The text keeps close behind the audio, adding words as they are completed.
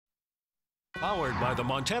Powered by the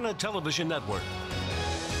Montana Television Network.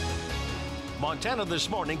 Montana This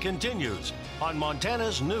Morning continues on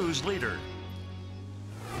Montana's News Leader.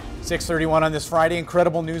 6:31 on this Friday.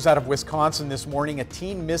 Incredible news out of Wisconsin this morning. A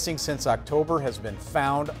teen missing since October has been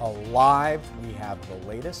found alive. We have the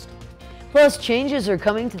latest. Plus, changes are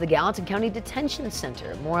coming to the Gallatin County Detention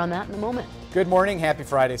Center. More on that in a moment. Good morning. Happy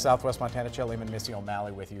Friday. Southwest Montana. Chet Lehman, Missy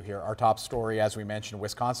O'Malley with you here. Our top story, as we mentioned, a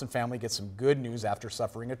Wisconsin family gets some good news after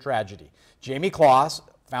suffering a tragedy. Jamie Kloss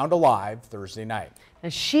found alive Thursday night. Now,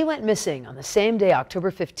 she went missing on the same day, October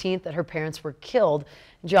 15th, that her parents were killed.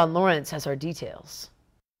 John Lawrence has our details.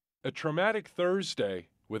 A traumatic Thursday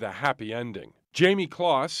with a happy ending. Jamie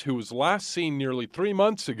Kloss, who was last seen nearly 3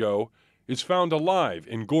 months ago, is found alive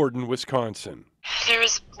in Gordon, Wisconsin. There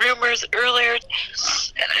was rumors earlier, and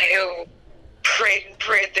I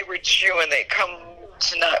prayed they were true, and they come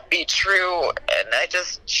to not be true, and I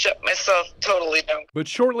just shut myself totally down. But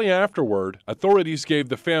shortly afterward, authorities gave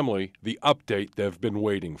the family the update they've been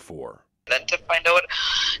waiting for. Then to find out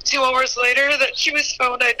 2 hours later that she was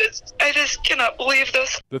found, I just cannot believe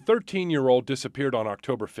this. The 13-year-old disappeared on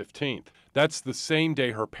October 15th. That's the same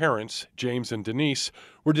day her parents, James and Denise,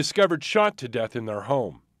 were discovered shot to death in their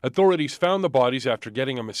home. Authorities found the bodies after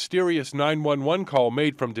getting a mysterious 911 call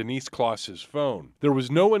made from Denise Kloss's phone. There was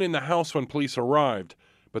no one in the house when police arrived,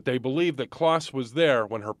 but they believe that Kloss was there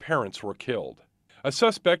when her parents were killed. A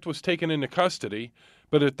suspect was taken into custody,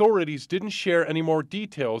 but authorities didn't share any more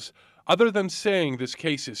details other than saying this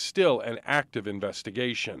case is still an active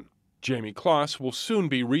investigation. Jamie Kloss will soon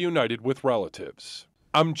be reunited with relatives.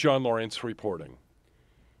 I'm John Lawrence reporting.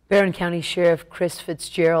 Barron County Sheriff Chris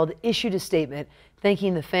Fitzgerald issued a statement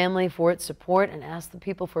thanking the family for its support and asked the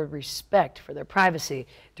people for respect for their privacy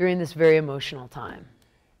during this very emotional time.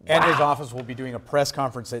 And his office will be doing a press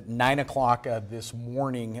conference at 9 o'clock this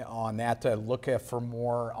morning on that. Look for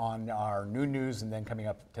more on our new news, and then coming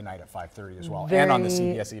up tonight at 5:30 as well, and on the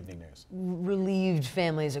CBS Evening News. Relieved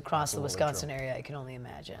families across Absolutely the Wisconsin true. area, I can only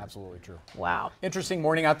imagine. Absolutely true. Wow. Interesting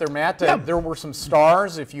morning out there, Matt. There were some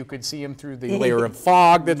stars, if you could see them through the layer of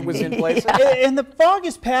fog that was in place. And the fog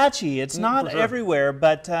is patchy. It's not everywhere,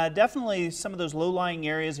 but definitely some of those low-lying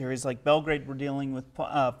areas like Belgrade, we're dealing with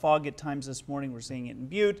fog at times this morning. We're seeing it in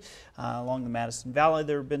Butte. Along the Madison Valley,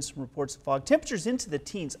 there have been some reports of fog. Temperatures into the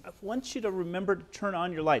teens. I want you to remember to turn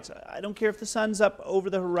on your lights. I don't care if the sun's up over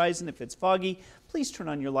the horizon, if it's foggy, please turn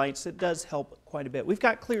on your lights. It does help quite a bit. We've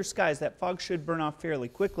got clear skies. That fog should burn off fairly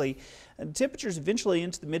quickly. And temperatures eventually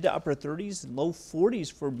into the mid to upper 30s and low 40s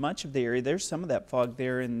for much of the area. There's some of that fog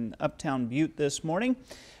there in uptown Butte this morning.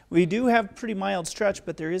 We do have pretty mild stretch,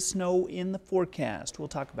 but there is snow in the forecast. We'll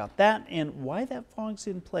talk about that and why that fog's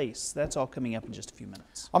in place. That's all coming up in just a few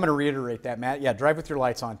minutes. I'm going to reiterate that, Matt. Yeah, drive with your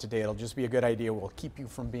lights on today. It'll just be a good idea. We'll keep you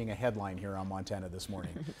from being a headline here on Montana This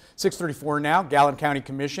Morning. 6:34 now. Gallatin County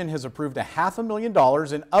Commission has approved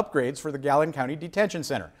 $500,000 in upgrades for the Gallatin County Detention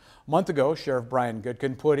Center. A month ago, Sheriff Brian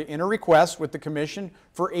Goodkin put in a request with the commission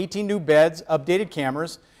for 18 new beds, updated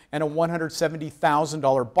cameras, and a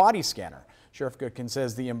 $170,000 body scanner. Sheriff Goodkin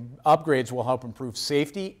says the upgrades will help improve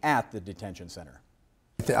safety at the detention center.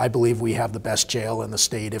 I believe we have the best jail in the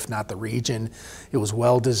state, if not the region. It was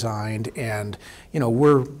well designed, and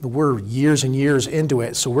we're years and years into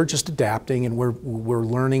it, so we're just adapting and we're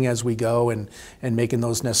learning as we go and making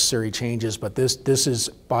those necessary changes. But this is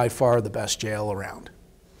by far the best jail around.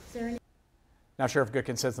 Now, Sheriff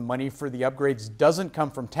Goodkin says the money for the upgrades doesn't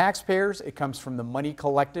come from taxpayers; it comes from the money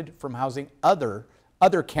collected from housing other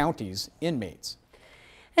counties' inmates.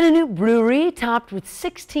 And a new brewery topped with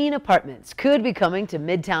 16 apartments could be coming to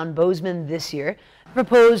Midtown Bozeman this year. The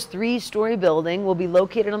proposed 3-story building will be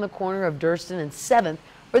located on the corner of Durston and 7th,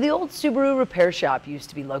 where the old Subaru repair shop used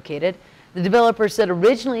to be located. The developer said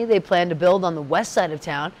originally they planned to build on the west side of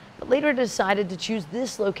town, but later decided to choose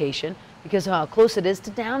this location because of how close it is to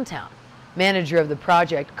downtown. Manager of the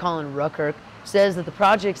project, Colin Ruckirk, says that the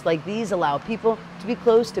projects like these allow people to be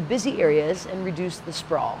close to busy areas and reduce the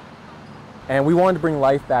sprawl. And we wanted to bring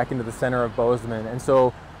life back into the center of Bozeman, and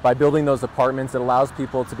so by building those apartments, it allows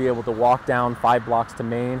people to be able to walk down 5 blocks to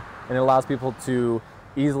Main, and it allows people to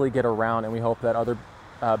easily get around, and we hope that other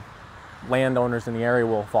landowners in the area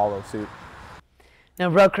will follow suit.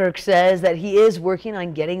 Now, Ruckirk says that he is working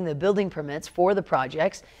on getting the building permits for the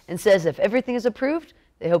projects and says if everything is approved,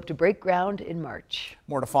 they hope to break ground in March.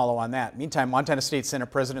 More to follow on that. Meantime, Montana State Senate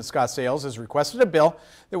President Scott Sayles has requested a bill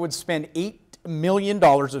that would spend $8 million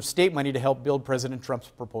of state money to help build President Trump's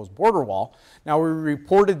proposed border wall. Now, we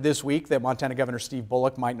reported this week that Montana Governor Steve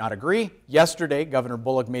Bullock might not agree. Yesterday, Governor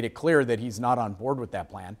Bullock made it clear that he's not on board with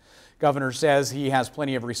that plan. Governor says he has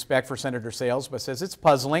plenty of respect for Senator Sayles, but says it's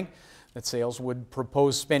puzzling that Sales would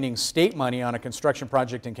propose spending state money on a construction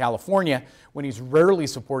project in California when he's rarely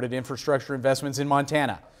supported infrastructure investments in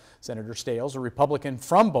Montana. Senator Stales, a Republican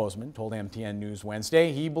from Bozeman, told MTN News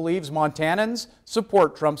Wednesday he believes Montanans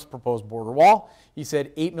support Trump's proposed border wall. He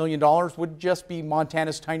said $8 million would just be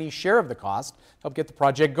Montana's tiny share of the cost to help get the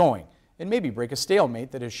project going and maybe break a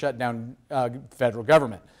stalemate that has shut down federal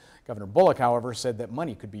government. Governor Bullock, however, said that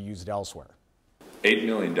money could be used elsewhere. $8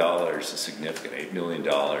 million is significant. $8 million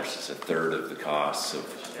is a third of the costs of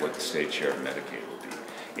what the state share of Medicaid will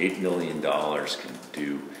be. $8 million can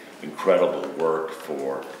do incredible work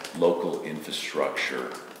for local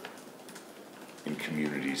infrastructure in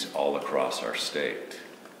communities all across our state.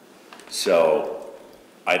 So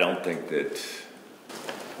I don't think that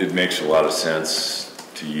it makes a lot of sense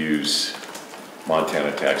to use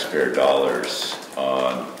Montana taxpayer dollars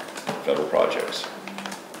on federal projects.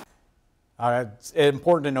 It's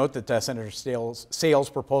important to note that Senator Sales'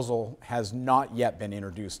 proposal has not yet been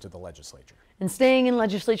introduced to the legislature. And staying in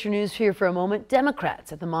legislature news here for a moment,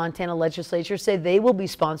 Democrats at the Montana legislature say they will be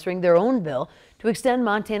sponsoring their own bill to extend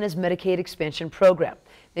Montana's Medicaid expansion program.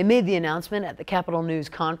 They made the announcement at the Capitol News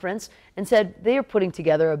Conference and said they are putting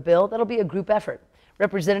together a bill that'll be a group effort.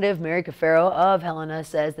 Representative Mary Cafaro of Helena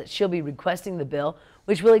says that she'll be requesting the bill,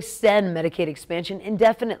 which will extend Medicaid expansion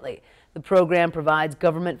indefinitely. The program provides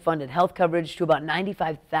government-funded health coverage to about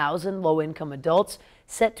 95,000 low-income adults,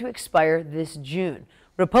 set to expire this June.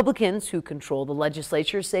 Republicans who control the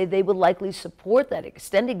legislature say they would likely support that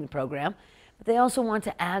extending the program, but they also want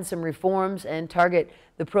to add some reforms and target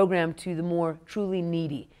the program to the more truly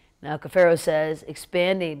needy. Now, Cafaro says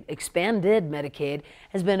expanded Medicaid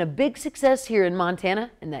has been a big success here in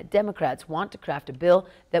Montana and that Democrats want to craft a bill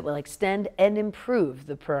that will extend and improve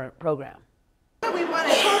the program. We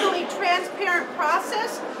want a totally transparent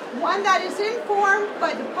process, one that is informed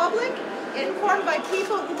by the public, informed by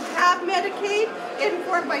people who have Medicaid,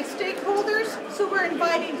 informed by stakeholders. So we're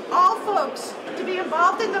inviting all folks to be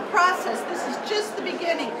involved in the process. This is just the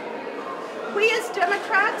beginning. We as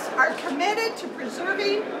Democrats are committed to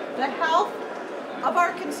preserving the health of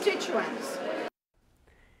our constituents.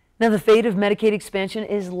 Now, the fate of Medicaid expansion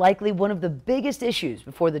is likely one of the biggest issues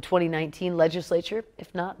before the 2019 legislature,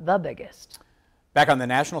 if not the biggest. Back on the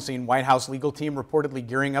national scene, White House legal team reportedly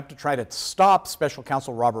gearing up to try to stop Special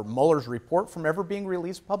Counsel Robert Mueller's report from ever being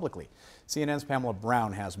released publicly. CNN's Pamela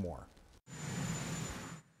Brown has more.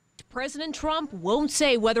 President Trump won't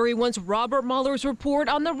say whether he wants Robert Mueller's report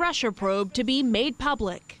on the Russia probe to be made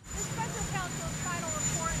public. The Special Counsel's final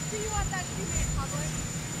report, do you want that to be made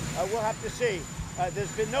public? We'll have to see.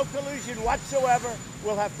 There's been no collusion whatsoever.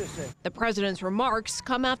 We'll have to see. The president's remarks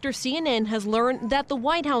come after CNN has learned that the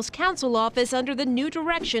White House counsel office under the new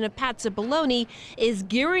direction of Pat Cipollone is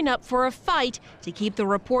gearing up for a fight to keep the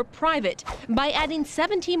report private by adding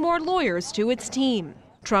 17 more lawyers to its team.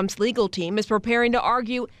 Trump's legal team is preparing to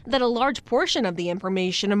argue that a large portion of the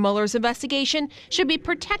information in Mueller's investigation should be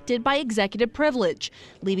protected by executive privilege,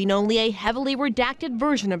 leaving only a heavily redacted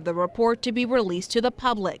version of the report to be released to the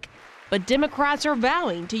public. But Democrats are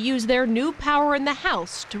vowing to use their new power in the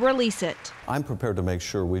House to release it. I'm prepared to make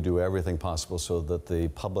sure we do everything possible so that the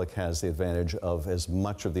public has the advantage of as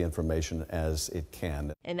much of the information as it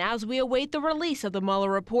can. And as we await the release of the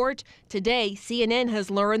Mueller report, today CNN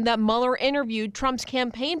has learned that Mueller interviewed Trump's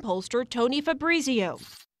campaign pollster Tony Fabrizio.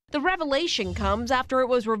 The revelation comes after it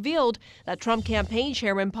was revealed that Trump campaign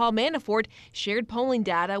chairman Paul Manafort shared polling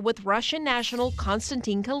data with Russian national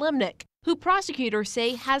Konstantin Kilimnik, who prosecutors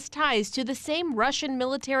say has ties to the same Russian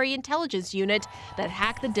military intelligence unit that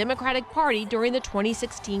hacked the Democratic Party during the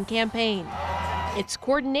 2016 campaign. It's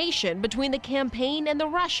coordination between the campaign and the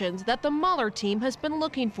Russians that the Mueller team has been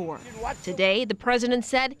looking for. Today, the president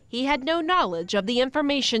said he had no knowledge of the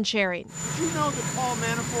information sharing. Did you know that Paul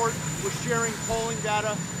Manafort was sharing polling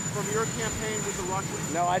data from your campaign with the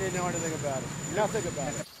Russians? No, I didn't know anything about it. Nothing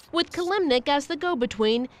about it. With Kilimnik as the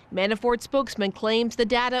go-between, Manafort spokesman claims the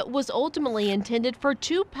data was ultimately intended for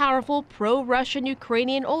two powerful pro-Russian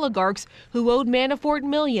Ukrainian oligarchs who owed Manafort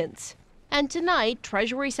millions. And tonight,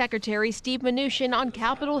 Treasury Secretary Steve Mnuchin on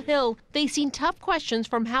Capitol Hill facing tough questions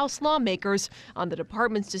from House lawmakers on the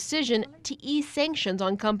department's decision to ease sanctions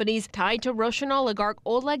on companies tied to Russian oligarch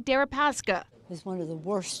Oleg Deripaska. It was one of the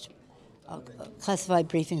worst classified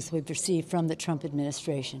briefings we've received from the Trump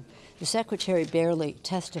administration. The secretary barely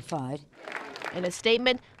testified. In a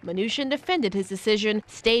statement, Mnuchin defended his decision,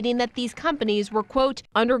 stating that these companies were, quote,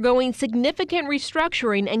 undergoing significant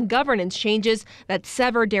restructuring and governance changes that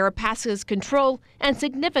sever Deripaska's control and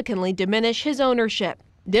significantly diminish his ownership.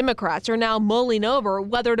 Democrats are now mulling over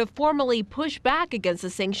whether to formally push back against the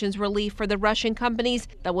sanctions relief for the Russian companies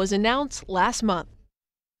that was announced last month.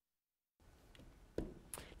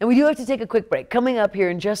 And we do have to take a quick break. Coming up here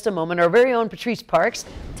in just a moment, our very own Patrice Parks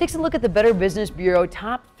takes a look at the Better Business Bureau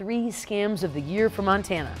top 3 scams of the year for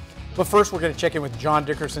Montana. But first, we're going to check in with John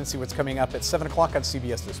Dickerson, see what's coming up at 7 o'clock on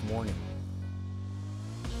CBS This Morning.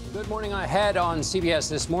 Good morning. Ahead on CBS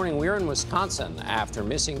This Morning, we're in Wisconsin after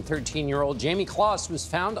missing 13-year-old Jamie Kloss was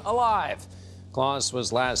found alive. Kloss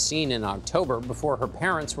was last seen in October before her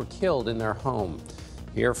parents were killed in their home.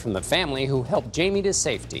 Hear from the family who helped Jamie to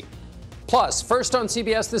safety. Plus, first on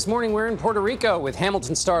CBS This Morning, we're in Puerto Rico with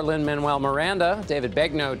Hamilton star Lin-Manuel Miranda. David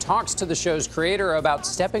Begnaud talks to the show's creator about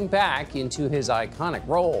stepping back into his iconic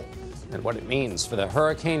role and what it means for the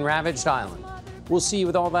hurricane-ravaged island. We'll see you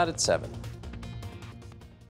with all that at 7.